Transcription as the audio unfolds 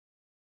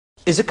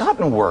Is it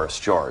gotten worse,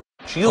 George?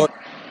 You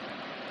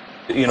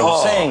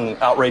saying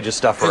outrageous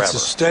stuff forever. It's a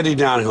steady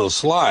downhill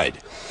slide.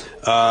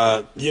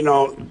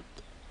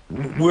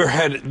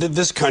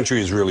 This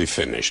country is really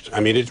finished. I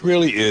mean, it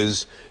really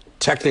is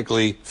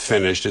technically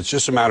finished. It's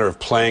just a matter of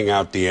playing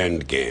out the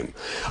end game.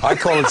 I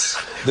call it...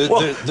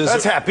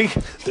 that's happy.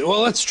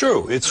 Well, that's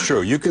true. It's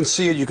true. You can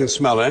see it, you can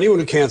smell it. Anyone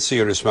who can't see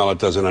it or smell it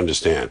doesn't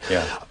understand.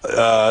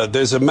 Yeah.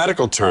 There's a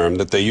medical term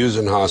that they use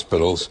in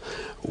hospitals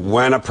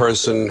when a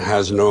person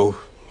has no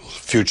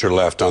future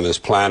left on this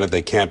planet,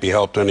 they can't be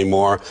helped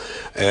anymore,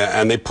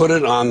 and they put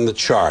it on the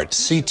chart,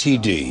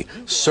 CTD,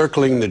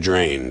 circling the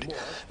drain.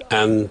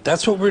 And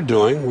that's what we're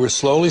doing. We're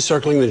slowly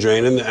circling the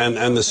drain,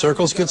 and the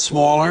circles get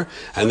smaller,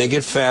 and they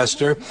get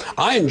faster.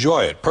 I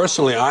enjoy it.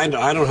 Personally, I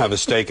don't have a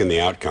stake in the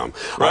outcome.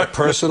 Right. I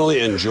personally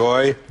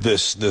enjoy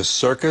this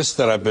circus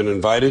that I've been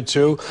invited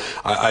to.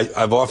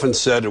 I've often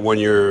said when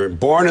you're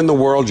born in the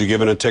world, you're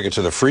given a ticket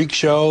to the freak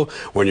show.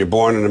 When you're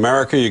born in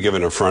America, you're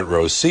given a front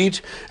row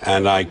seat,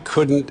 and I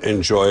couldn't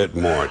enjoy it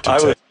more.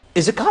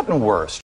 Is it gotten worse?